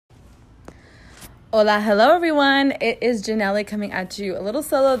Hola, hello everyone. It is Janeli coming at you a little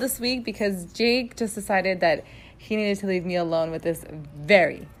solo this week because Jake just decided that he needed to leave me alone with this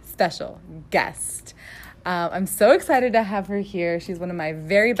very special guest. I'm so excited to have her here. She's one of my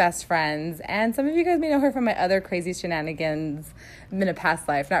very best friends, and some of you guys may know her from my other crazy shenanigans in a past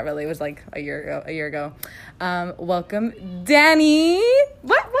life. Not really. It was like a year ago. Welcome, Dani.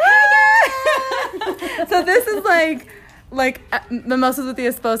 What? So this is like mimosas with the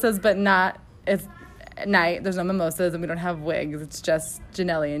Esposas, but not. It's at night. There's no mimosas, and we don't have wigs. It's just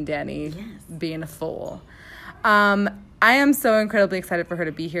Janeli and Dani being a fool. I am so incredibly excited for her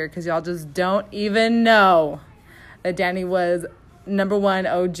to be here because y'all just don't even know that Dani was #1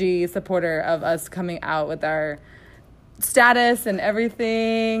 OG supporter of us coming out with our status and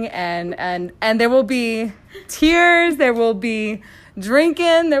everything. And there will be tears. There will be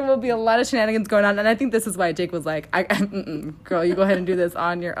drinking. There will be a lot of shenanigans going on. And I think this is why Jake was like, girl, you go ahead and do this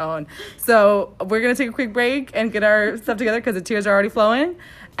on your own. So we're going to take a quick break and get our stuff together because the tears are already flowing.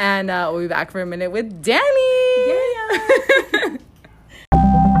 And we'll be back for a minute with Dani. Yeah.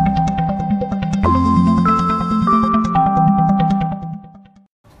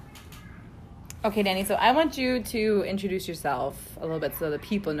 Okay, Dani, so I want you to introduce yourself a little bit so the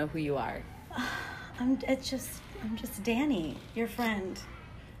people know who you are. I'm just Dani, your friend.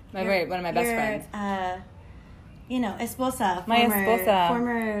 One of my best friends. Esposa. My Esposa.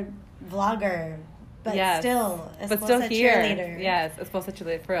 Former vlogger, but still here. Cheerleader. Yes, Esposa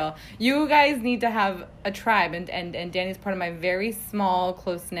cheerleader, for real. You guys need to have a tribe, and Dani's part of my very small,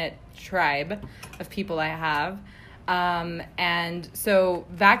 close-knit tribe of people I have. And so,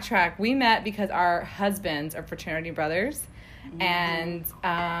 backtrack, we met because our husbands are fraternity brothers. Mm-hmm.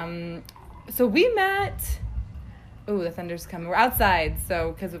 And so we met... Ooh, the thunder's coming. We're outside,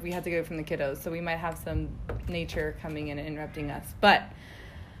 so because we had to get it from the kiddos, so we might have some nature coming in and interrupting us. But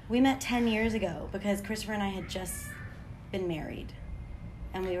we met 10 years ago because Christopher and I had just been married,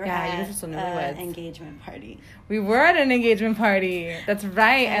 and we were at an engagement party. We were at an engagement party. That's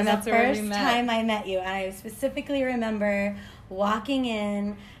right, and that's the where we met. First time I met you, and I specifically remember walking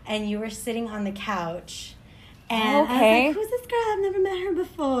in, and you were sitting on the couch. And I was like, who's this girl? I've never met her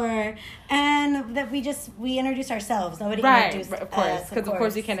before. And that we introduced ourselves. Nobody introduced us. Of course, because of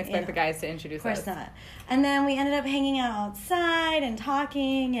course you can't expect the guys to introduce us. Of course not. And then we ended up hanging out outside and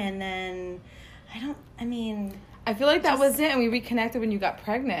talking, and then, I feel like that was it, and we reconnected when you got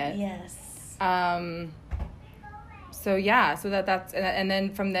pregnant. Yes. So that's and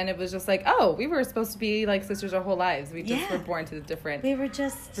then from then it was just like, oh, we were supposed to be like sisters our whole lives. We just were born to the different. We're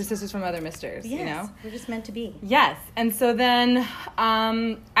sisters from other misters. Yes, you know, we're just meant to be. Yes, and so then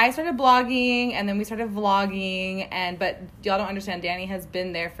I started blogging, and then we started vlogging, but y'all don't understand. Dani has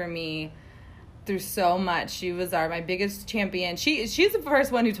been there for me through so much. She was my biggest champion. She's the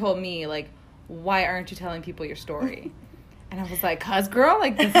first one who told me, like, why aren't you telling people your story? And I was like, cause girl,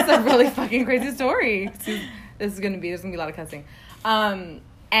 like, this is a really fucking crazy story. There's gonna be a lot of cussing.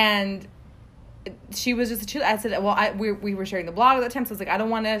 And she was just a cheerleader. I said, well, we were sharing the blog at that time, so I was like, I don't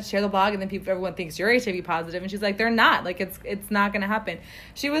want to share the blog, and then everyone thinks you're HIV positive, and she's like, they're not. Like, it's not gonna happen.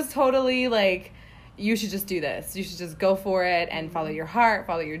 She was totally like, you should just do this. You should just go for it and follow your heart,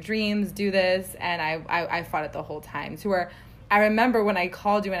 follow your dreams, do this. And I fought it the whole time. To where I remember when I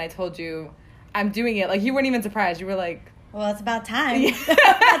called you and I told you I'm doing it, like, you weren't even surprised. You were like, well, it's about time. Yeah.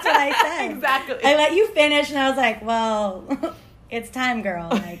 That's what I said. Exactly. I let you finish, and I was like, well, it's time, girl.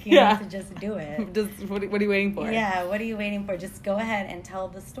 Like, you need to just do it. What are you waiting for? Yeah, what are you waiting for? Just go ahead and tell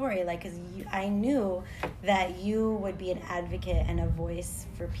the story. Like, because I knew that you would be an advocate and a voice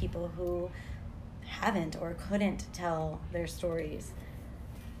for people who haven't or couldn't tell their stories.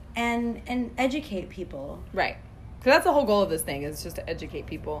 And educate people. Right. Because that's the whole goal of this thing, is just to educate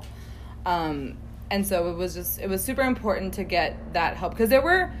people. And so it was super important to get that help, because there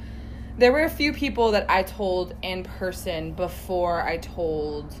were a few people that I told in person before I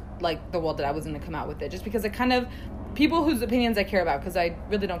told, like, the world that I was going to come out with it, just because it kind of, people whose opinions I care about, because I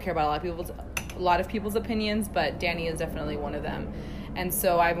really don't care about a lot of people's opinions, but Dani is definitely one of them. And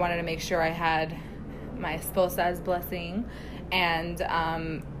so I wanted to make sure I had my Esposa's blessing. And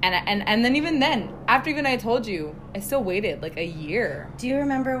then even then, after even I told you, I still waited like a year. Do you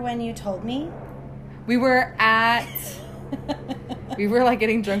remember when you told me? We were like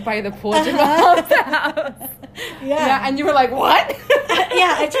getting drunk by the pool at your mom's house. Yeah. And you were like, what?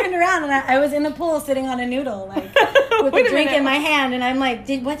 Yeah, I turned around and I was in the pool sitting on a noodle, like, with a drink in my hand, and I'm like,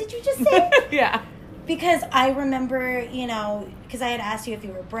 what did you just say? Yeah. Because I remember, because I had asked you if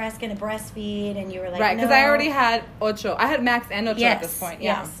you were going to breastfeed, and you were like, right, because I already had ocho. I had max and ocho at this point.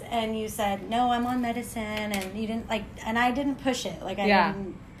 Yes, and you said, no, I'm on medicine, and you didn't, like, and I didn't push it. Like, I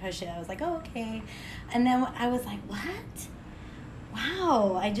didn't. push it. I was like, oh, okay. And then I was like, what?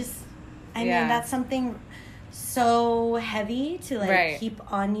 Wow. I mean, that's something so heavy to, like, keep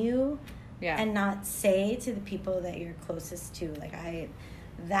on you and not say to the people that you're closest to. Like,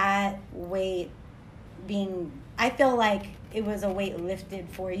 that weight I feel like it was a weight lifted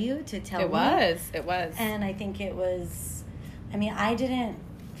for you to tell me. It was. And I think it was, I mean, I didn't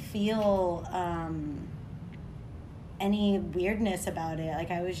feel any weirdness about it. Like,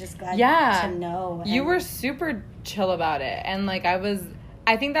 I was just glad to know. You were super chill about it. And, like,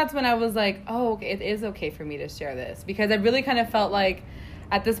 I think that's when I was like, oh, it is okay for me to share this. Because I really kind of felt like,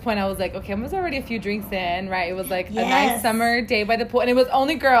 at this point, I was like, okay, I was already a few drinks in, right? It was, like, a nice summer day by the pool. And it was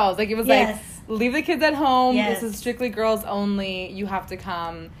only girls. Like, it was, like, leave the kids at home. This is strictly girls only. You have to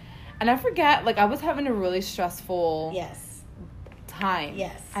come. And I forget, like, I was having a really stressful time.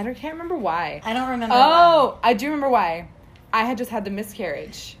 I can't remember why. I don't remember why. I do remember why. I had just had the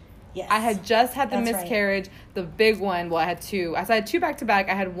miscarriage. Yes. I had just had the miscarriage, the big one. Well, I had two. I had two back-to-back.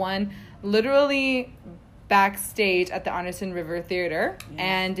 I had one literally backstage at the Arneson River Theater,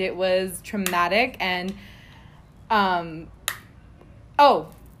 and it was traumatic. And,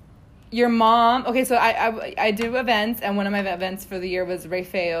 your mom. Okay, so I do events, and one of my events for the year was Ray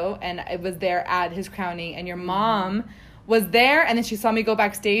Feo, and it was there at his crowning, and your mom was there, and then she saw me go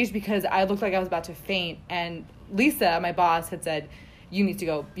backstage because I looked like I was about to faint, and Lisa, my boss, had said, you need to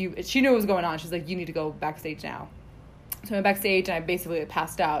go. She knew what was going on. She's like, you need to go backstage now. So I went backstage, and I basically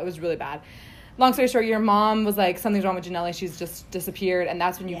passed out. It was really bad. Long story short, your mom was like, something's wrong with Janeli. She's just disappeared. And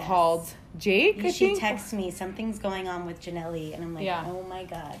that's when you called Jake, I think? She texted me, something's going on with Janeli. And I'm like, oh, my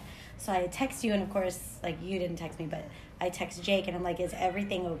God. So I text you, and, of course, like, you didn't text me, but I text Jake, and I'm like, is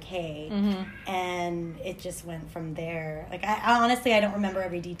everything okay? Mm-hmm. And it just went from there. Like, I honestly, I don't remember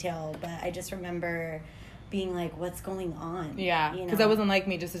every detail, but I just remember being like, what's going on? Yeah, because that wasn't like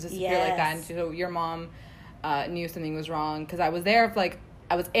me just to disappear like that. And so your mom knew something was wrong, because I was there, like,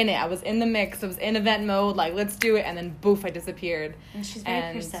 I was in it. I was in the mix. I was in event mode, like, let's do it. And then, boof, I disappeared. And she's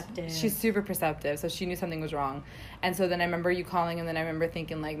very perceptive. She's super perceptive, so she knew something was wrong. And so then I remember you calling, and then I remember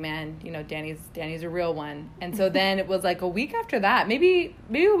thinking, like, man, you know, Danny's a real one. And so then it was, like, a week after that, maybe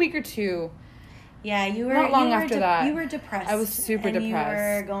a week or two. Yeah, you were... Not long after that. You were depressed. I was super depressed. You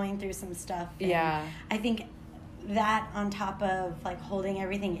were going through some stuff. Yeah. I think that on top of, like, holding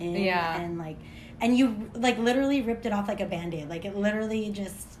everything in. Yeah. And, like... And you, like, literally ripped it off like a Band-Aid. Like, it literally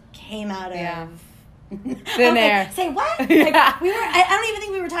just came out of... Thin air. Say what? Like, I don't even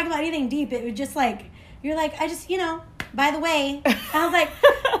think we were talking about anything deep. It was just, like... You're like, I just, you know... By the way, I was like,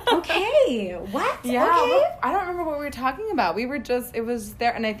 okay, what? Yeah, okay. I don't remember what we were talking about. We were just, it was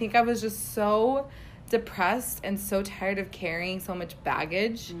there, and I think I was just so depressed and so tired of carrying so much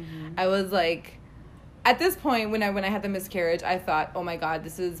baggage. Mm-hmm. I was like, at this point, when I had the miscarriage, I thought, oh my God,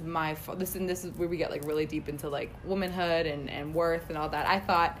 this is my fault. This is where we get, like, really deep into, like, womanhood and worth and all that. I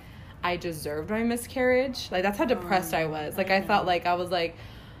thought I deserved my miscarriage. Like, that's how depressed I was. Like, I thought, like, I was like,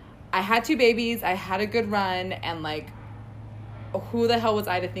 I had 2 babies, I had a good run, and, like, who the hell was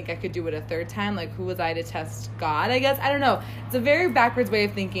I to think I could do it a third time? Like, who was I to test God, I guess? I don't know. It's a very backwards way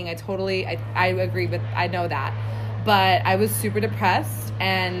of thinking. I agree with, I know that. But I was super depressed,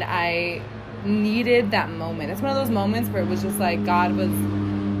 and I needed that moment. It's one of those moments where it was just like,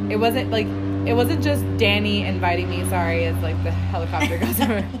 it wasn't just Danny inviting me, sorry, as, like, the helicopter goes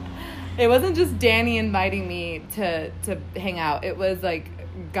over. It wasn't just Danny inviting me to hang out. It was, like,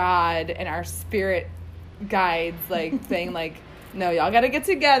 God and our spirit guides, like, saying, like, no, y'all gotta get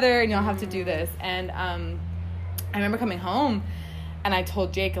together and y'all have to do this. And I remember coming home, and I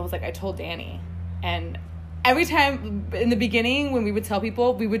told Jake, I told Danny. And every time in the beginning when we would tell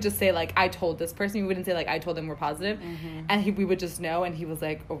people, we would just say, like, I told this person. We wouldn't say, like, I told them we're positive. Mm-hmm. And we would just know. And he was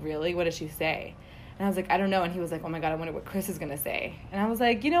like, oh, really? What did she say? And I was like, I don't know. And he was like, oh my God, I wonder what Chris is going to say. And I was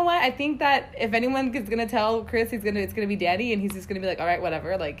like, you know what? I think that if anyone is going to tell Chris, it's going to be Daddy, and he's just going to be like, all right,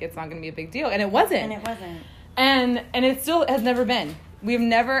 whatever. Like, it's not going to be a big deal. And it wasn't. And it still has never been.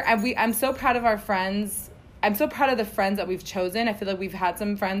 I'm so proud of our friends. I'm so proud of the friends that we've chosen. I feel like we've had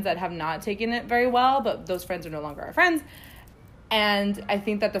some friends that have not taken it very well, but those friends are no longer our friends. And I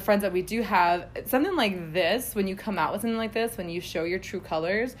think that the friends that we do have, something like this, when you come out with something like this, when you show your true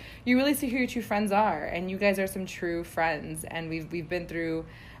colors, you really see who your true friends are. And you guys are some true friends. And we've been through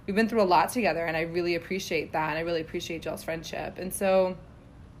a lot together, and I really appreciate that. And I really appreciate y'all's friendship. And so,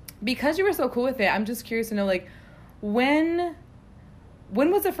 because you were so cool with it, I'm just curious to know, like, when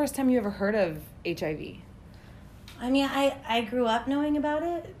was the first time you ever heard of HIV? I mean, I grew up knowing about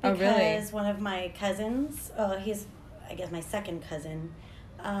it because really? One of my cousins, he's, I guess, my second cousin,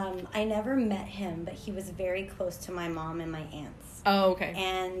 I never met him, but he was very close to my mom and my aunts. Oh, okay.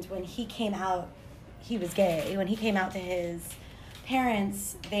 And when he came out, he was gay. When he came out to his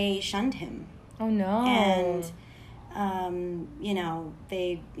parents, they shunned him. Oh, no. And,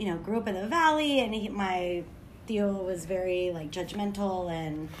 they, grew up in the valley, and my Theo was very, like, judgmental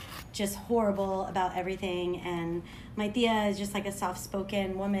and just horrible about everything. And my Thea is just, like, a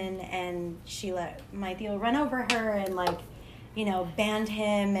soft-spoken woman, and she let my Theo run over her and, like, banned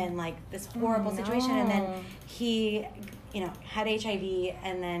him, and, like, this horrible situation. And then he, had HIV,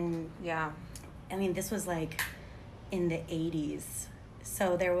 and then... Yeah. I mean, this was, like, in the 80s.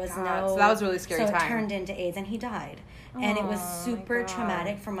 So there was So that was a really scary time. So it turned into AIDS, and he died. And it was super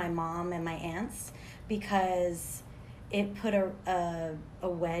traumatic for my mom and my aunts, because it put a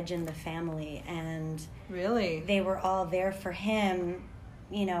wedge in the family. And really, they were all there for him,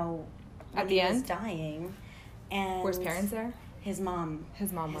 when at the end, was dying. And were his parents there? His mom.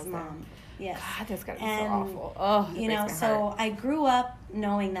 His mom was there. Yes. God, that's gotta be so awful. Oh, so I grew up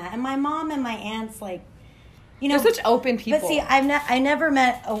knowing that, and my mom and my aunts, like, they're such open people. But see, I never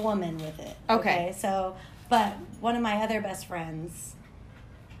met a woman with it. Okay. So, but one of my other best friends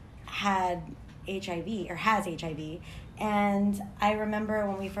had HIV, or has HIV, and I remember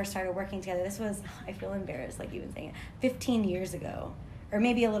when we first started working together, this was, I feel embarrassed, like even saying it, 15 years ago, or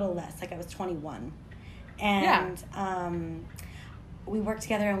maybe a little less, like I was 21. And we worked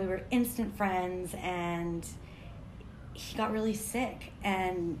together, and we were instant friends, and he got really sick,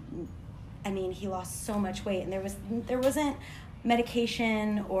 and I mean, he lost so much weight, and there wasn't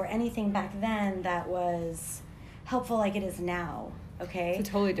medication or anything back then that was helpful like it is now. Okay, it's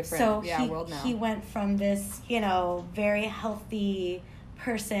a totally different world now. He went from this, very healthy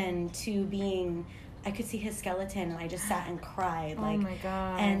person to being, I could see his skeleton, and I just sat and cried. Like, oh my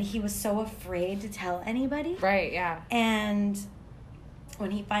God. And he was so afraid to tell anybody. Right, yeah. And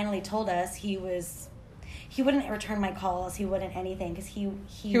when he finally told us, he wouldn't return my calls. He wouldn't anything, because he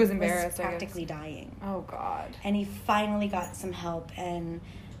was embarrassed, practically dying. Oh God! And he finally got some help, and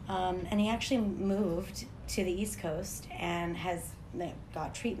he actually moved to the East Coast and has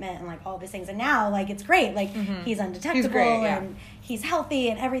got treatment and, like, all these things. And now, like, it's great. Like, he's undetectable, he's great, yeah. and he's healthy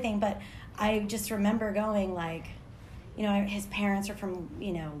and everything. But I just remember going, like, his parents are from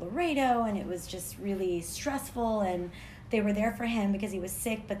Laredo, and it was just really stressful, and they were there for him because he was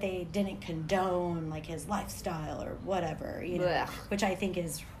sick, but they didn't condone, like, his lifestyle or whatever, which I think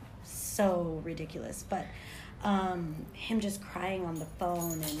is so ridiculous. But him just crying on the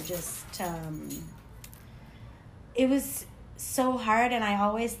phone, and just it was so hard. And I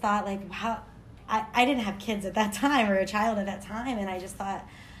always thought, like, how I didn't have kids at that time, or a child at that time, and I just thought,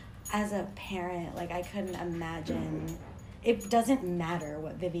 as a parent, like, I couldn't imagine. It doesn't matter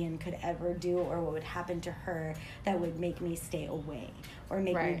what Vivian could ever do or what would happen to her that would make me stay away or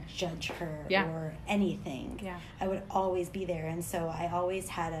make me judge her or anything. Yeah. I would always be there. And so I always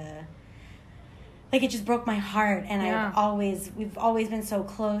had it just broke my heart. And we've always been so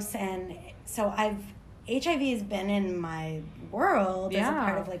close. And so HIV has been in my world as a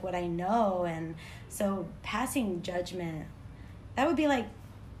part of, like, what I know. And so passing judgment, that would be, like,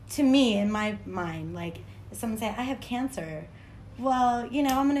 to me, in my mind, like, if someone say, I have cancer, well, I'm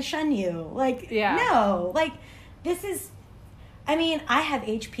going to shun you. Like, no. Like, this is, I mean, I have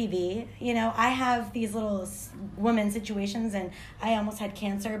HPV, I have these little woman situations, and I almost had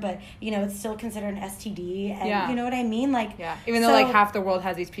cancer, but, it's still considered an STD, and you know what I mean? Like, even though, like, half the world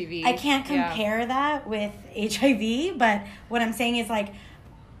has HPV. I can't compare that with HIV, but what I'm saying is, like,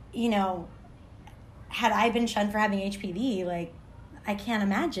 had I been shunned for having HPV, like, I can't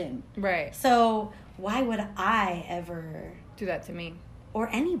imagine. Right. So why would I ever do that to me? Or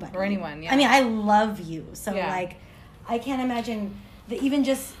anybody. Or anyone, I mean, I love you. So, like, I can't imagine even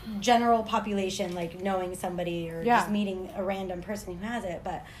just general population, like, knowing somebody or just meeting a random person who has it,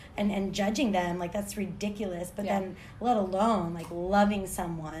 but and judging them, like, that's ridiculous. But then, let alone, like, loving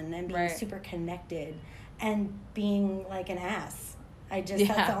someone and being super connected and being, like, an ass. That's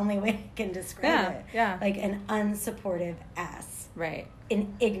the only way I can describe it. Yeah. Like, an unsupportive ass. Right.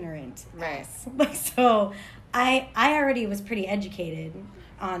 An ignorant ass. Like, so I already was pretty educated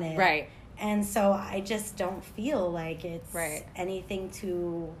on it. Right. And so I just don't feel like it's anything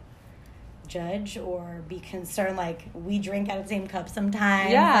to judge or be concerned. Like, we drink out of the same cup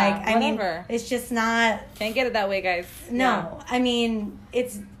sometimes. Yeah, like, I mean, it's just not... Can't get it that way, guys. No. I mean,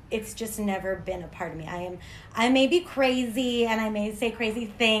 it's just never been a part of me. I may be crazy, and I may say crazy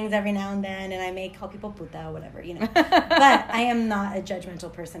things every now and then, and I may call people puta or whatever, But I am not a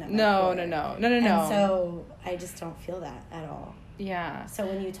judgmental person at my core. No. And so I just don't feel that at all. Yeah. So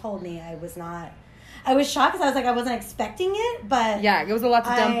when you told me, I was not... I was shocked because I was like, I wasn't expecting it, but yeah, it was a lot to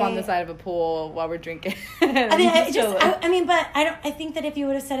dump on the side of a pool while we're drinking. I mean, but I think that if you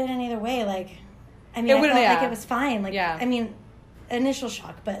would have said it any other way, like, I mean, I felt like it was fine. Like, I mean, initial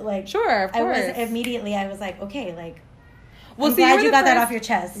shock, but like, sure, of course. I was like, okay, like, well, I'm glad you got that off your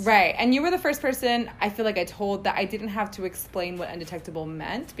chest. Right. And you were the first person I feel like I told that I didn't have to explain what undetectable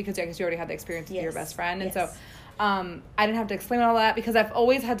meant because I guess you already had the experience with your best friend. And so I didn't have to explain all that because I've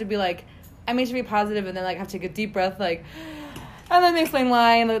always had to be like, I made sure to be positive and then like have to take a deep breath, like, and then explain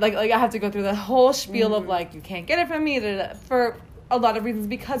why. And like I have to go through the whole spiel of like, you can't get it from me for a lot of reasons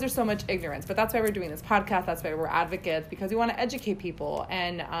because there's so much ignorance. But that's why we're doing this podcast. That's why we're advocates, because we want to educate people.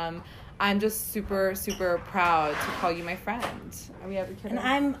 And I'm just super, super proud to call you my friend. Are we ever kidding?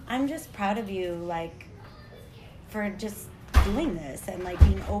 And I'm just proud of you, like, for just doing this and, like,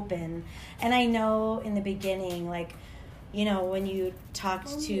 being open. And I know in the beginning, like, you know, when you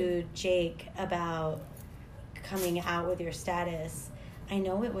talked to Jake about coming out with your status, I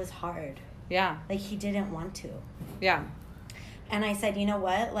know it was hard. Yeah. Like, he didn't want to. Yeah. And I said, you know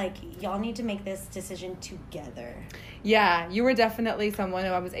what? Like, y'all need to make this decision together. Yeah, you were definitely someone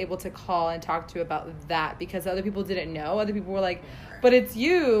who I was able to call and talk to about that because other people didn't know. Other people were like, but it's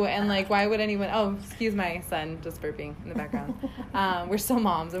you. And, like, why would anyone... Oh, excuse my son just burping in the background. We're still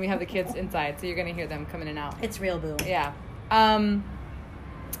moms, and we have the kids inside, so you're going to hear them coming in and out. It's real, boo. Yeah.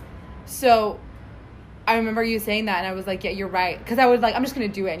 So... I remember you saying that, and I was like, yeah, you're right. Because I was like, I'm just going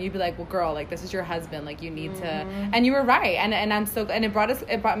to do it. And you'd be like, well, girl, like, this is your husband. Like, you need to... And you were right. And I'm so... And it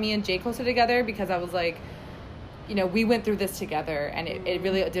brought me and Jay closer together because I was like, you know, we went through this together. And it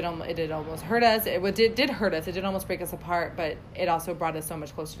really did almost hurt us. It did hurt us. It did almost break us apart. But it also brought us so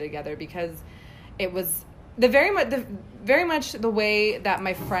much closer together because it was very much the way that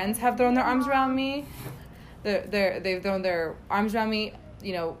my friends have thrown their arms around me. They've thrown their arms around me,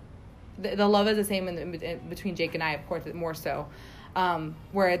 you know... The love is the same in between Jake and I, of course, more so.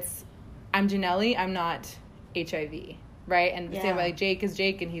 Where it's, I'm Janeli, I'm not HIV, right? And same way, like, Jake is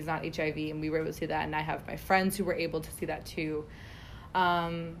Jake, and he's not HIV, and we were able to see that, and I have my friends who were able to see that too.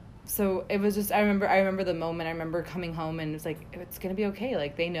 So it was just, I remember the moment. I remember coming home, and it was like, it's gonna be okay.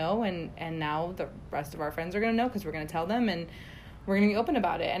 Like, they know, and now the rest of our friends are gonna know because we're gonna tell them, and we're going to be open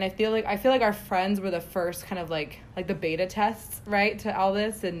about it. And I feel like our friends were the first kind of like the beta tests, right, to all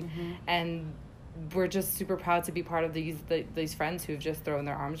this. And we're just super proud to be part of these friends who've just thrown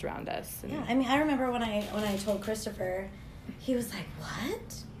their arms around us. And yeah, I mean, I remember when I told Christopher, he was like,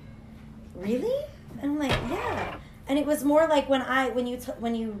 what? Really? And I'm like, yeah. And it was more like when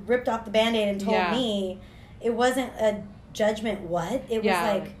you ripped off the Band-Aid and told me, it wasn't a judgment what it was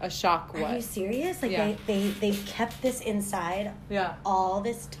like a shock what. Are you serious? Like they kept this inside all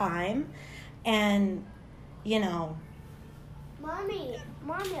this time, and you know, mommy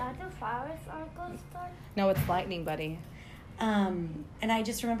are the flowers aren't going to start? No, it's lightning, buddy. And I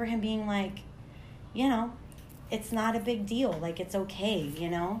just remember him being like, you know, it's not a big deal, like, it's okay, you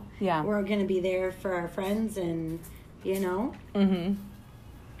know, we're gonna be there for our friends, and you know.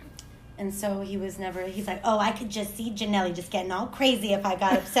 And so he's like, oh, I could just see Janeli just getting all crazy if I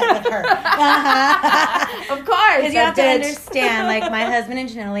got upset with her. Of course. Because you have to understand, like, my husband and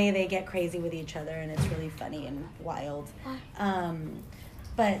Janeli, they get crazy with each other, and it's really funny and wild.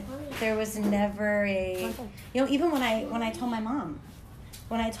 But there was never you know, even when I told my mom,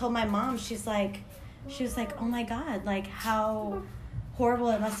 she was like, oh my God, like, how horrible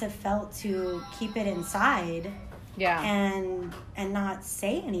it must have felt to keep it inside. Yeah. And not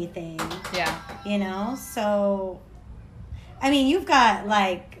say anything. Yeah. You know? So, I mean, you've got,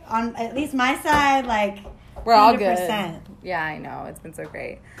 like, on at least my side, like, we're 100%. All good. Yeah, I know. It's been so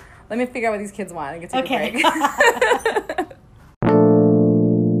great. Let me figure out what these kids want. I can take a break.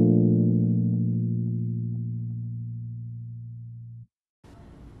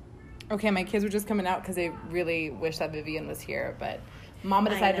 Okay, my kids were just coming out because they really wish that Vivian was here, but...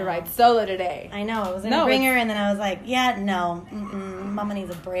 Mama decided to ride solo today. I know. I was going to bring her, and then I was like, no. Mama needs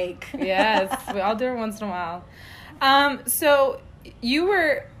a break. Yes. We all do it once in a while. So you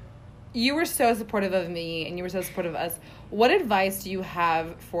were so supportive of me, and you were so supportive of us. What advice do you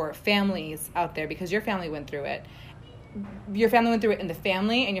have for families out there? Because your family went through it. Your family went through it in the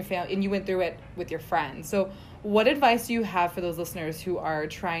family, and you went through it with your friends. So what advice do you have for those listeners who are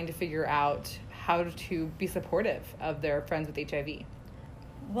trying to figure out how to be supportive of their friends with HIV?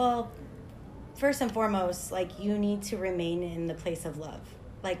 Well, first and foremost, like, you need to remain in the place of love.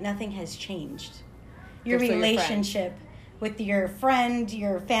 Like, nothing has changed. Your relationship with your friend,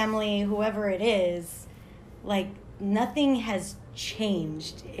 your family, whoever it is, like, nothing has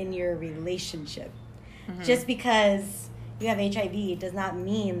changed in your relationship. Just because you have HIV does not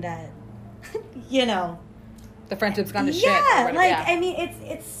mean that you know, the friendship's gone to shit. Yeah, like, I mean,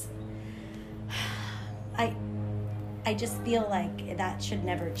 it's, I just feel like that should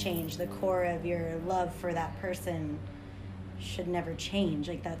never change. The core of your love for that person should never change.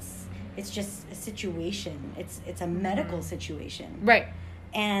 Like, it's just a situation. It's a medical situation. Right.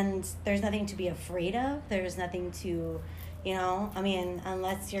 And there's nothing to be afraid of. There's nothing to, you know, I mean,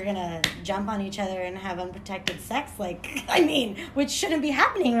 unless you're going to jump on each other and have unprotected sex, like, I mean, which shouldn't be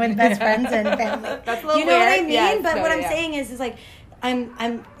happening with best friends and family. That's a little you know weird. what I mean? Yes, but no, what I'm saying is like,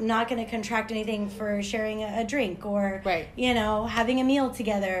 I'm not going to contract anything for sharing a drink or, right. you know, having a meal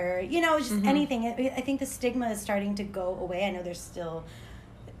together, you know, just anything. I think the stigma is starting to go away. I know there's still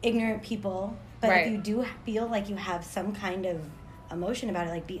ignorant people, but right. if you do feel like you have some kind of emotion about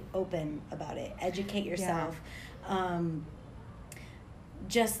it, like, be open about it, educate yourself,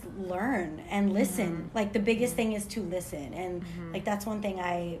 just learn and listen. Like, the biggest thing is to listen, and like, that's one thing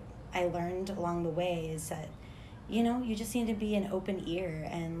I learned along the way, is that, you know, you just need to be an open ear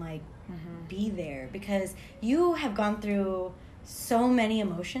and like be there, because you have gone through so many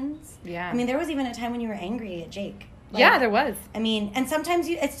emotions. I mean, there was even a time when you were angry at Jake. Like, there was. I mean, and sometimes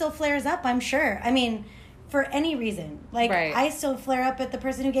it still flares up, I'm sure. I mean, for any reason. Like, I still flare up at the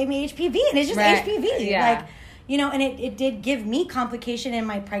person who gave me HPV, and it's just HPV. Like, you know, and it did give me complication in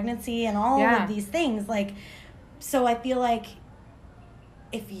my pregnancy and all of these things. Like, so I feel like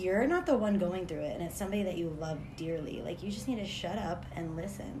if you're not the one going through it and it's somebody that you love dearly, like, you just need to shut up and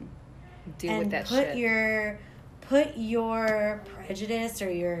listen. Deal with that shit. Put your prejudice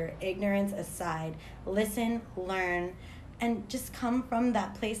or your ignorance aside. Listen, learn, and just come from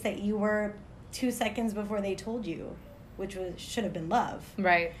that place that you were 2 seconds before they told you, which should have been love.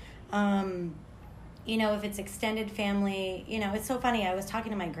 Right. You know, if it's extended family, you know, it's so funny. I was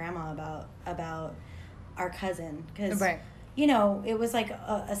talking to my grandma about our cousin, because, you know, it was like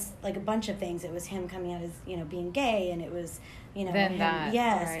a bunch of things. It was him coming out as, you know, being gay, and it was, you know, him,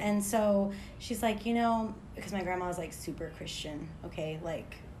 yes. Right. And so she's like, you know, because my grandma was like super Christian, okay,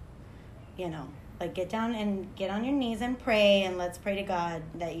 like, you know, like, get down and get on your knees and pray, and let's pray to God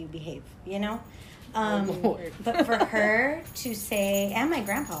that you behave, you know? Lord. But for her to say, and my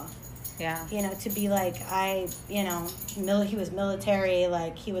grandpa, you know, to be like, you know, he was military,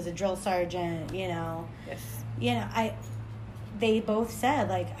 like, he was a drill sergeant, you know. Yes. You know, they both said,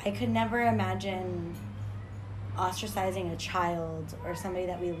 like, I could never imagine ostracizing a child or somebody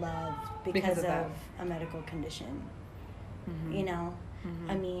that we love because of a medical condition. You know?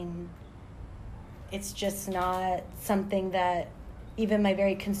 I mean, it's just not something that even my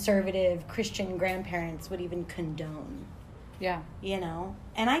very conservative Christian grandparents would even condone. Yeah. You know?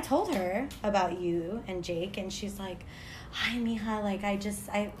 And I told her about you and Jake, and she's like, hi, mija, like,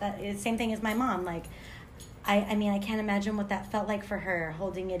 same thing as my mom. Like, I mean, I can't imagine what that felt like for her,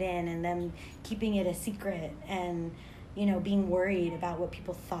 holding it in and them keeping it a secret and, you know, being worried about what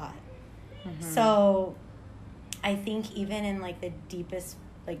people thought. So I think even in, like, the deepest,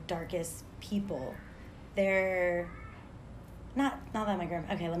 like, darkest people, they're not that my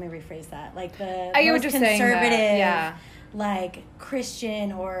grandma, okay, let me rephrase that, like, the most conservative, like,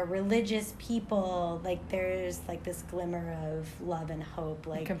 Christian or religious people, like, there's, like, this glimmer of love and hope,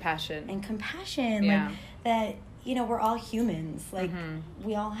 like, compassion, like, that, you know, we're all humans, like,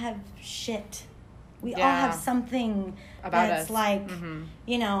 we all have shit, we all have something about that's us. Like,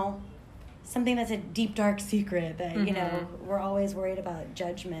 you know, something that's a deep, dark secret that, you know, we're always worried about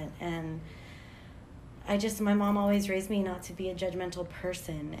judgment. And my mom always raised me not to be a judgmental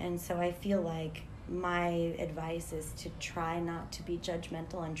person. And so I feel like my advice is to try not to be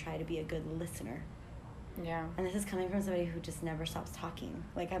judgmental and try to be a good listener. Yeah. And this is coming from somebody who just never stops talking.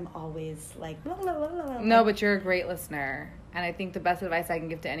 Like, I'm always like, blah, blah, blah, blah. No, but you're a great listener. And I think the best advice I can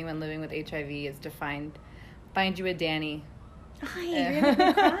give to anyone living with HIV is to find you a Danny. Hi, you're gonna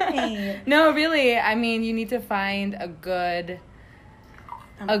be crying. No, really. I mean, you need to find a good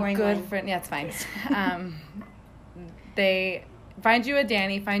friend. Yeah, it's fine. They find you a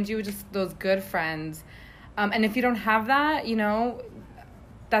Danny, find you just those good friends. And if you don't have that, you know,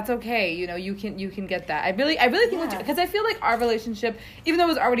 that's okay. You know, you can get that. I really think, because I feel like our relationship, even though it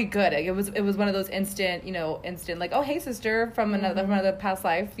was already good, like, it was one of those instant, like, oh, hey, sister, from another past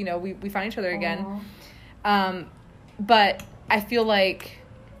life, you know, we found each other again. But I feel like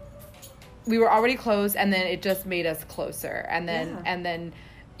we were already close, and then it just made us closer. And then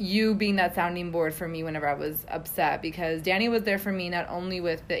you being that sounding board for me whenever I was upset, because Danny was there for me not only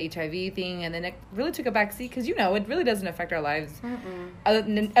with the HIV thing, and then it really took a backseat because, you know, it really doesn't affect our lives.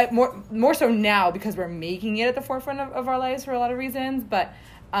 More so now because we're making it at the forefront of our lives for a lot of reasons. But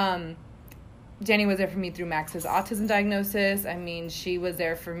Danny was there for me through Max's autism diagnosis. I mean, she was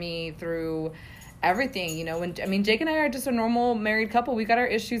there for me through everything, you know. When Jake and I are just a normal married couple. We got our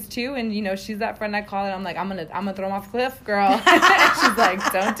issues too, and you know, she's that friend I call, and I'm like, I'm gonna throw him off a cliff, girl. And she's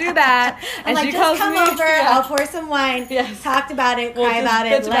like, don't do that. And I'm like, she just calls come me, over. I'll pour some wine. Yes. Talked about it, cry about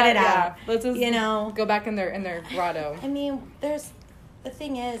it, let it out. Yeah. Let's just, you know, go back in their grotto. I mean, the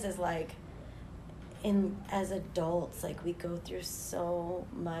thing is like, as adults, like, we go through so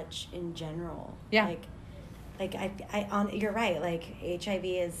much in general. Yeah. Like you're right. Like, HIV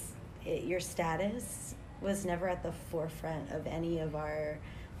is, your status was never at the forefront of any of our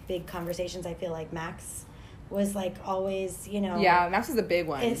big conversations. I feel like Max was like always, you know. Yeah, Max was a big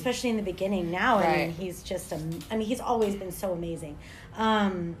one. Especially in the beginning. Now, right. I mean, he's just, he's always been so amazing.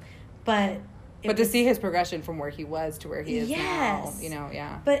 But to see his progression from where he was to where he is now, you know,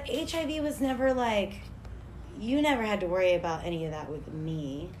 yeah. But HIV was never like, you never had to worry about any of that with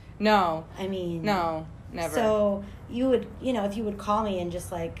me. No. I mean. No, never. So you would, you know, if you would call me and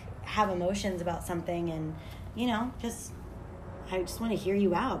just like have emotions about something and, you know, I just want to hear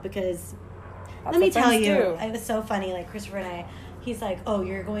you out because let me tell you, it was so funny. Like, Christopher and I, he's like, oh,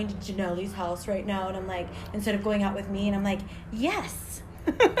 you're going to Janeli's house right now. And I'm like, instead of going out with me, and I'm like, yes,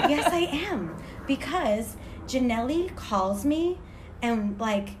 yes, I am. Because Janeli calls me and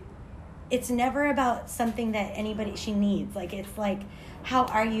like, it's never about something that she needs. Like, it's like, how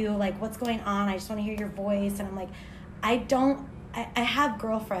are you? Like, what's going on? I just want to hear your voice. And I'm like, I have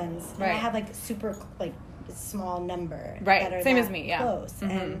girlfriends. Right. And I have like super like small number. Right. That are Same that as me. Yeah. Close. Mm-hmm.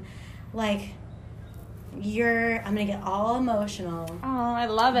 And like, I'm going to get all emotional. Oh, I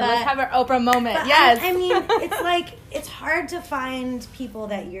love it. Let's have our Oprah moment. Yes. I mean, it's like, it's hard to find people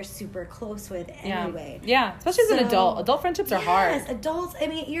that you're super close with anyway. Yeah. Especially as an adult. Adult friendships are hard. Yes, adults. I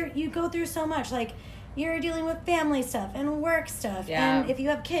mean, you go through so much. Like, you're dealing with family stuff and work stuff. Yeah. And if you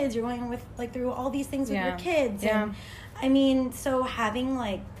have kids, you're going with like through all these things with your kids. Yeah. And I mean, so having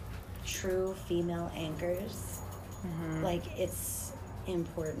like true female anchors, like, it's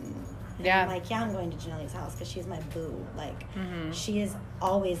important. And I'm like, I'm going to Janeli's house because she's my boo. Like, she is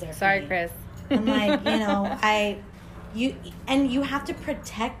always there for me. Sorry, Chris. I'm like, you know, you have to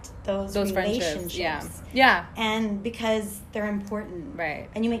protect those relationships. Yeah. And because they're important. Right.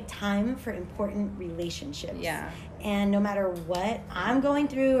 And you make time for important relationships. Yeah. And no matter what I'm going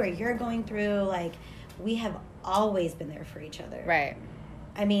through or you're going through, like, we have always been there for each other. Right.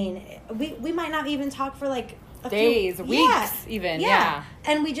 I mean, we might not even talk for like days, weeks, even. Yeah.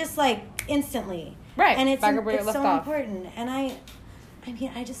 And we just like instantly. Right. And it's so off. Important. And I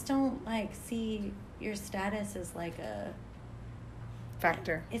mean, I just don't like see your status as like a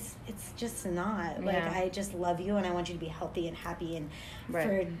factor. It's just not. Like, I just love you and I want you to be healthy and happy, and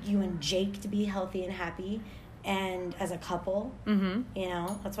for you and Jake to be healthy and happy, and as a couple, you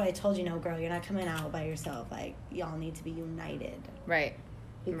know, that's why I told you, no, girl, you're not coming out by yourself. Like, y'all need to be united. Right.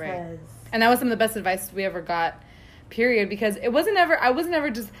 Because and that was some of the best advice we ever got, period, because I wasn't ever I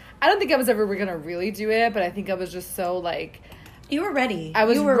don't think I was ever gonna really do it, but I think I was just so like, you were ready. I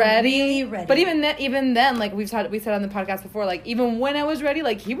was really ready. But even then, like we said on the podcast before, like, even when I was ready,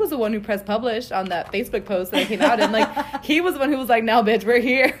 like, he was the one who pressed publish on that Facebook post that I came out in. Like, he was the one who was like, "Now, bitch, we're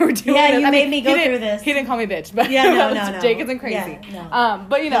here. We're doing it." You made me go through this. He didn't call me bitch, but no. Jake isn't crazy. Yeah, no.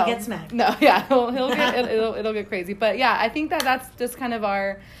 But you know, he'll get smacked. No, yeah, it'll get crazy. But yeah, I think that's just kind of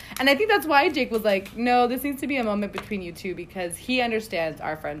and I think that's why Jake was like, "No, this needs to be a moment between you two," because he understands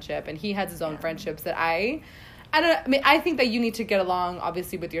our friendship and he has his own friendships that I think that you need to get along,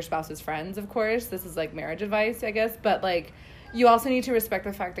 obviously, with your spouse's friends, of course. This is, like, marriage advice, I guess. But, like, you also need to respect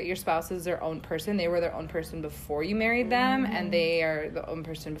the fact that your spouse is their own person. They were their own person before you married them, and they are the own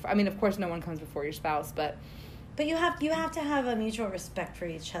person before. I mean, of course, no one comes before your spouse, but you have to have a mutual respect for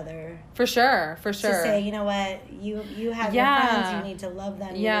each other. For sure. To say, you know what, you have your friends, you need to love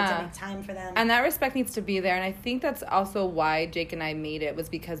them, you need to make time for them. And that respect needs to be there. And I think that's also why Jake and I made it, was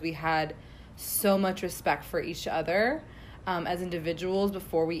because we had so much respect for each other as individuals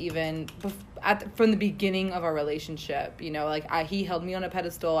before we even from the beginning of our relationship. You know, like, he held me on a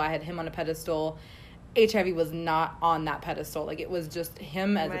pedestal, I had him on a pedestal. HIV was not on that pedestal. Like, it was just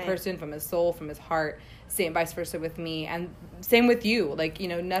him as a person, from his soul, from his heart. Same vice versa with me, and same with you. Like, you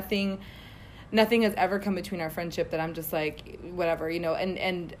know, nothing has ever come between our friendship that I'm just like, whatever, you know.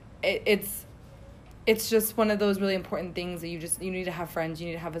 And it's just one of those really important things that you need to have friends, you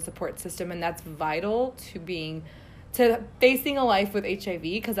need to have a support system, and that's vital to facing a life with HIV,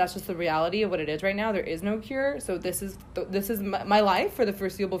 because that's just the reality of what it is right now. There is no cure, so this is my life for the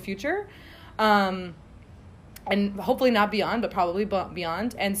foreseeable future, and hopefully not beyond, but probably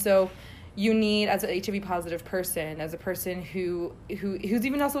beyond. And so, you need, as an HIV positive person, as a person who's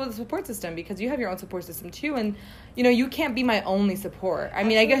even also with a support system, because you have your own support system too, and you can't be my only support. I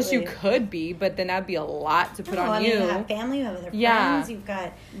mean, I guess you could be, but then that'd be a lot to put on you. You have family, you have other friends, you've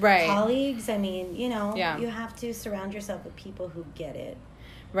got colleagues. I mean, you have to surround yourself with people who get it.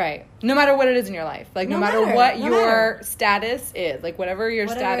 Right. No matter what it is in your life. Like, no matter what your status is. Like, whatever your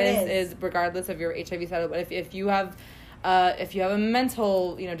status is, regardless of your HIV status. If you have a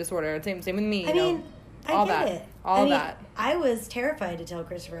mental, disorder, same with me. I mean, all I get that. it. All that. I was terrified to tell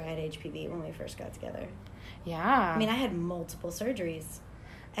Christopher I had HPV when we first got together. Yeah. I mean, I had multiple surgeries.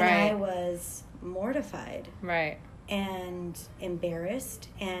 And I was mortified. Right. And embarrassed.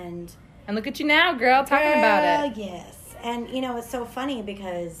 And look at you now, girl, talking about it. Yes. And, it's so funny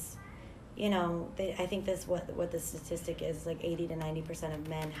because, I think what the statistic is, like 80 to 90% of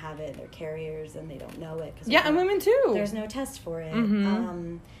men have it. They're carriers and they don't know it. And women too. There's no test for it.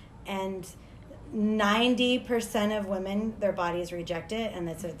 Mm-hmm. And 90% of women, their bodies reject it. And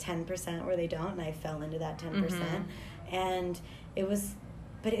that's a 10% where they don't. And I fell into that 10%. Mm-hmm. And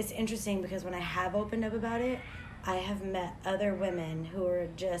but it's interesting because when I have opened up about it, I have met other women who are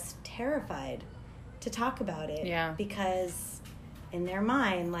just terrified to talk about it. Yeah. Because in their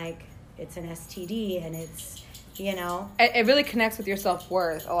mind, like, it's an STD and it's, It really connects with your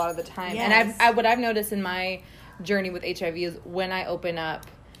self-worth a lot of the time. Yes. And what I've noticed in my journey with HIV is when I open up,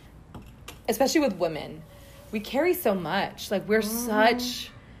 especially with women, we carry so much. Like, we're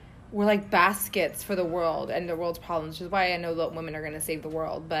like baskets for the world and the world's problems, which is why I know that women are going to save the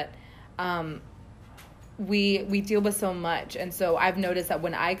world. But, we deal with so much, and so I've noticed that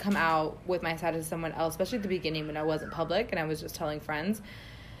when I come out with my status to someone else, especially at the beginning when I wasn't public and I was just telling friends,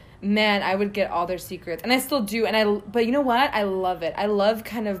 man, I would get all their secrets, and I still do. But you know what? I love it. I love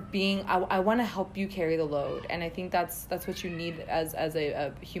kind of being. I want to help you carry the load, and I think that's what you need as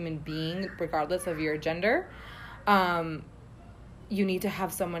a human being, regardless of your gender. You need to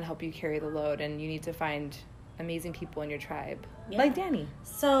have someone help you carry the load, and you need to find amazing people in your tribe, like Danny.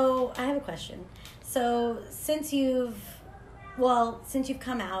 So I have a question. So since you've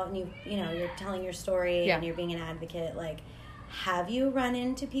come out and you're telling your story and you're being an advocate, like, have you run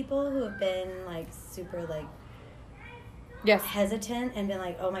into people who have been like super like hesitant and been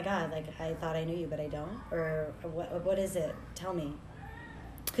like, oh my God, like, I thought I knew you but I don't, or what is it? Tell me,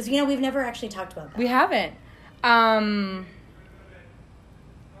 because we've never actually talked about that. We haven't. Can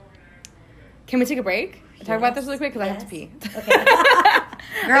we take a break? Talk about this really quick because I have to pee. Okay.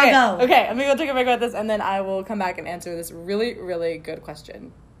 Girl, go. Okay, I'm going to go take a break about this, and then I will come back and answer this really, really good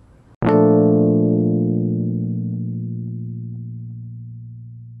question.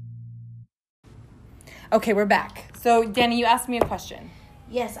 Okay, we're back. So, Danny, you asked me a question.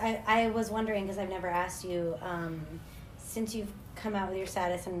 Yes, I was wondering, because I've never asked you, since you've come out with your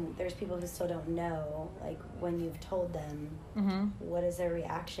status and there's people who still don't know, like, when you've told them, what is their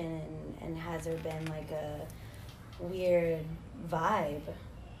reaction, and has there been like a weird vibe?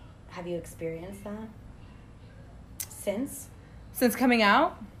 Have you experienced that since coming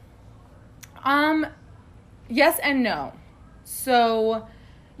out? Yes and no. So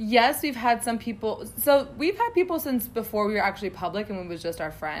yes, we've had some people. So we've had people since before we were actually public and it was just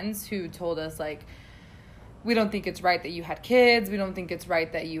our friends who told us, like, we don't think it's right that you had kids. We don't think it's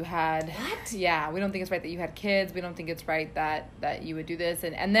right that you had... What? Yeah, we don't think it's right that you had kids. We don't think it's right that you would do this.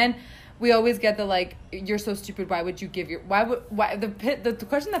 And then we always get the, like, you're so stupid. Why would you give your... The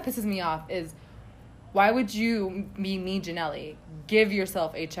question that pisses me off is, why would you, me, Janeli, give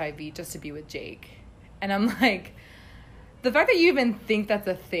yourself HIV just to be with Jake? And I'm like, the fact that you even think that's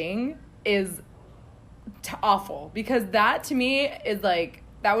a thing is awful. Because that, to me, is, like,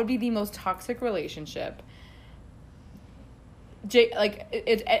 that would be the most toxic relationship. Jake, like,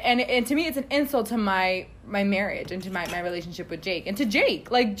 and to me, it's an insult to my marriage and to my relationship with Jake and to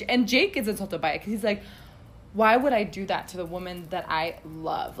Jake, like, and Jake is insulted by it because he's like, why would I do that to the woman that I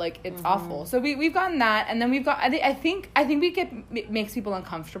love? Like, it's awful. So we've gotten that, and then we've got, I think it makes people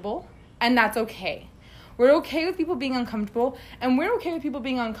uncomfortable, and that's okay. We're okay with people being uncomfortable, and we're okay with people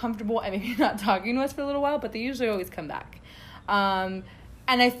being uncomfortable and maybe not talking to us for a little while, but they usually always come back.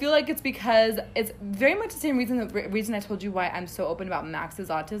 And I feel like it's because it's very much the same reason. The reason I told you why I'm so open about Max's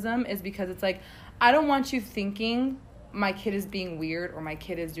autism is because it's like, I don't want you thinking my kid is being weird or my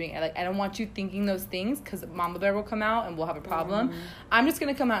kid is doing, like, I don't want you thinking those things because Mama Bear will come out and we'll have a problem. I'm just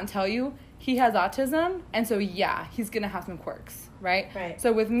going to come out and tell you he has autism. And so, yeah, he's going to have some quirks, right?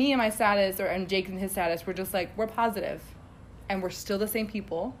 So with me and my status and Jake and his status, we're just like, we're positive. And we're still the same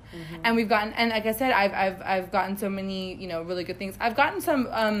people, and we've gotten, and like I said, I've gotten so many, really good things. I've gotten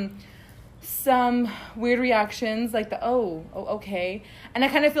some some weird reactions, like the, oh, okay. And I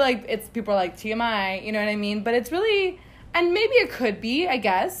kind of feel like it's, people are like, TMI, you know what I mean? But it's really, and maybe it could be, I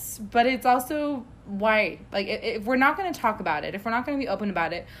guess, but it's also why, like, if we're not going to talk about it, if we're not going to be open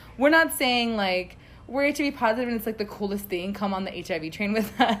about it, we're not saying, like, we're HIV positive and it's, like, the coolest thing, come on the HIV train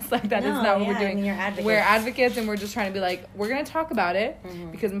with us. Like, that is not what we're doing. I mean, you're advocates. We're advocates, and we're just trying to be like, we're going to talk about it,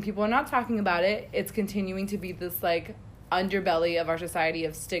 because when people are not talking about it, it's continuing to be this, like, underbelly of our society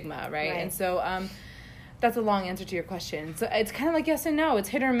of stigma, right? And so that's a long answer to your question. So it's kind of like yes and no. It's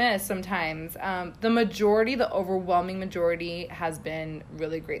hit or miss sometimes. The overwhelming majority has been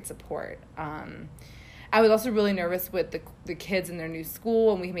really great support. I was also really nervous with the kids in their new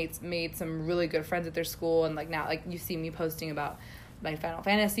school, and we made some really good friends at their school, and like now, like, you see me posting about my Final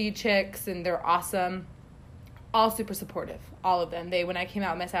Fantasy chicks, and they're awesome, all super supportive, all of them. When I came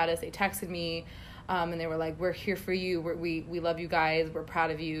out with my status, they texted me, and they were like, we're here for you, we love you guys, we're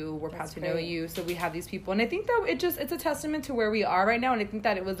proud of you, we're proud to know you. So we have these people, and I think that it's a testament to where we are right now, and I think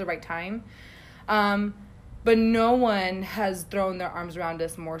that it was the right time. But no one has thrown their arms around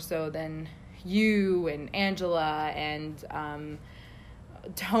us more so than you and Angela and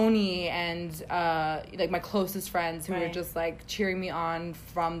Tony and like my closest friends who were just like cheering me on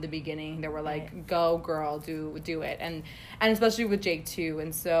from the beginning. They were like, go girl, do it, and especially with Jake too.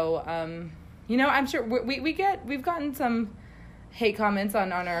 And so you know, I'm sure we've gotten some hate comments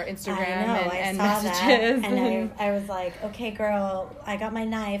on our Instagram and messages. And I was like, okay, girl, I got my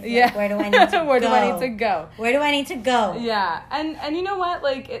knife. Like, where do I need to go? Where do I need to go? Where do I need to go? Yeah, and you know what?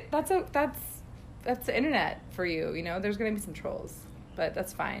 Like that's the internet for you. You know, there's gonna be some trolls, but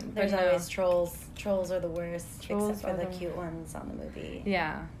that's fine. There's always trolls. Trolls are the worst, except for the cute ones on the movie.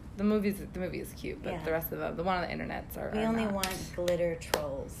 Yeah. The movie is cute, but the rest of them, the one on the internets are. We only want glitter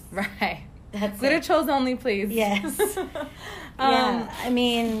trolls. Right. That's glitter trolls only, please. Yes. Yeah. I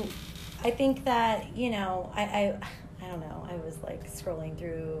mean, I think that, you know, I don't know. I was like scrolling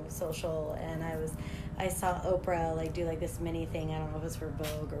through social, and I saw Oprah like do like this mini thing. I don't know if it was for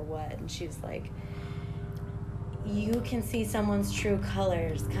Vogue or what, and she was like, you can see someone's true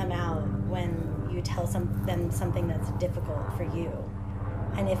colors come out when you tell them something that's difficult for you.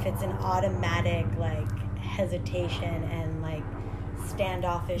 And if it's an automatic like hesitation and like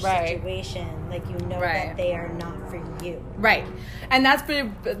standoffish situation, like, you know that they are not for you. Right. And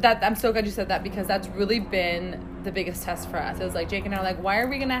I'm so glad you said that, because that's really been the biggest test for us. It was like Jake and I are like, why are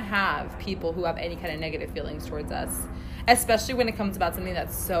we gonna have people who have any kind of negative feelings towards us, especially when it comes about something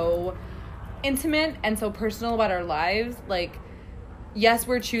that's so intimate and so personal about our lives? Like, yes,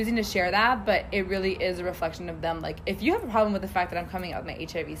 we're choosing to share that, but it really is a reflection of them. Like, if you have a problem with the fact that I'm coming out with my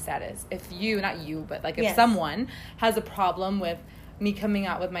HIV status, if someone has a problem with me coming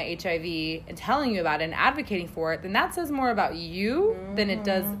out with my HIV and telling you about it and advocating for it, then that says more about you than it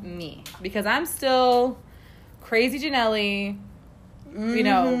does me. Because I'm still crazy Janeli, you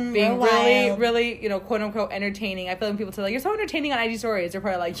know, being really, you know, quote unquote entertaining. I feel like when people say, like, you're so entertaining on IG stories, they're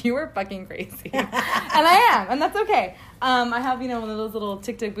probably like, you are fucking crazy. And I am, and that's okay. I have, you know, one of those little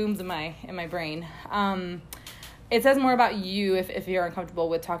tick-tick booms in my brain. It says more about you if you're uncomfortable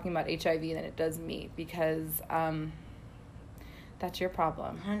with talking about HIV than it does me, because that's your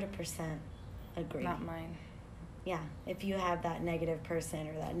problem. 100% agree. Not mine. Yeah, if you have that negative person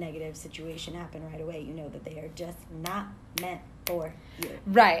or that negative situation happen right away, you know that they are just not meant for you.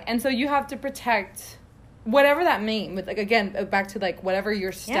 Right, and so you have to protect whatever that means. With, like, again, back to like whatever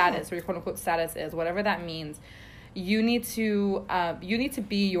your status or your quote unquote status is, whatever that means. You need to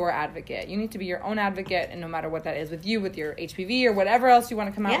be your advocate. You need to be your own advocate, and no matter what that is with you, with your HPV or whatever else you want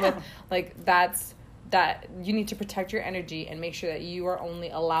to come out with, like that you need to protect your energy and make sure that you are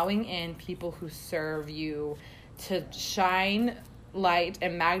only allowing in people who serve you to shine light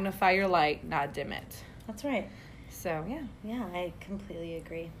and magnify your light, not dim it. That's right. So, yeah. Yeah, I completely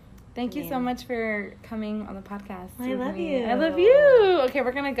agree. Thank you so much for coming on the podcast. I love you. I love you. Okay,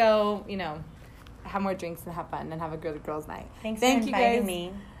 we're going to go, you know, have more drinks and have fun and have a good girls' night. Thanks for inviting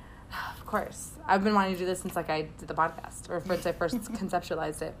me. Of course. I've been wanting to do this since, like, I did the podcast, or since I first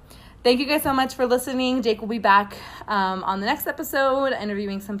conceptualized it. Thank you guys so much for listening. Jake will be back on the next episode,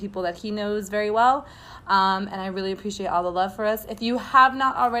 interviewing some people that he knows very well. And I really appreciate all the love for us. If you have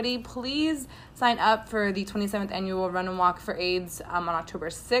not already, please sign up for the 27th annual Run and Walk for AIDS on October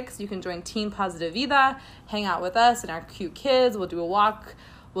 6th. You can join Team Positive Vida, hang out with us and our cute kids. We'll do a walk.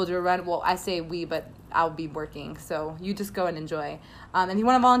 We'll do a run. Well, I say we, but I'll be working. So you just go and enjoy. And if you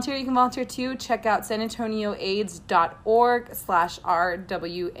want to volunteer, you can volunteer too. Check out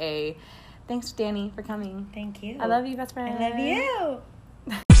sanantonioaids.org/RWA. Thanks, Danny, for coming. Thank you. I love you, best friend. I love you.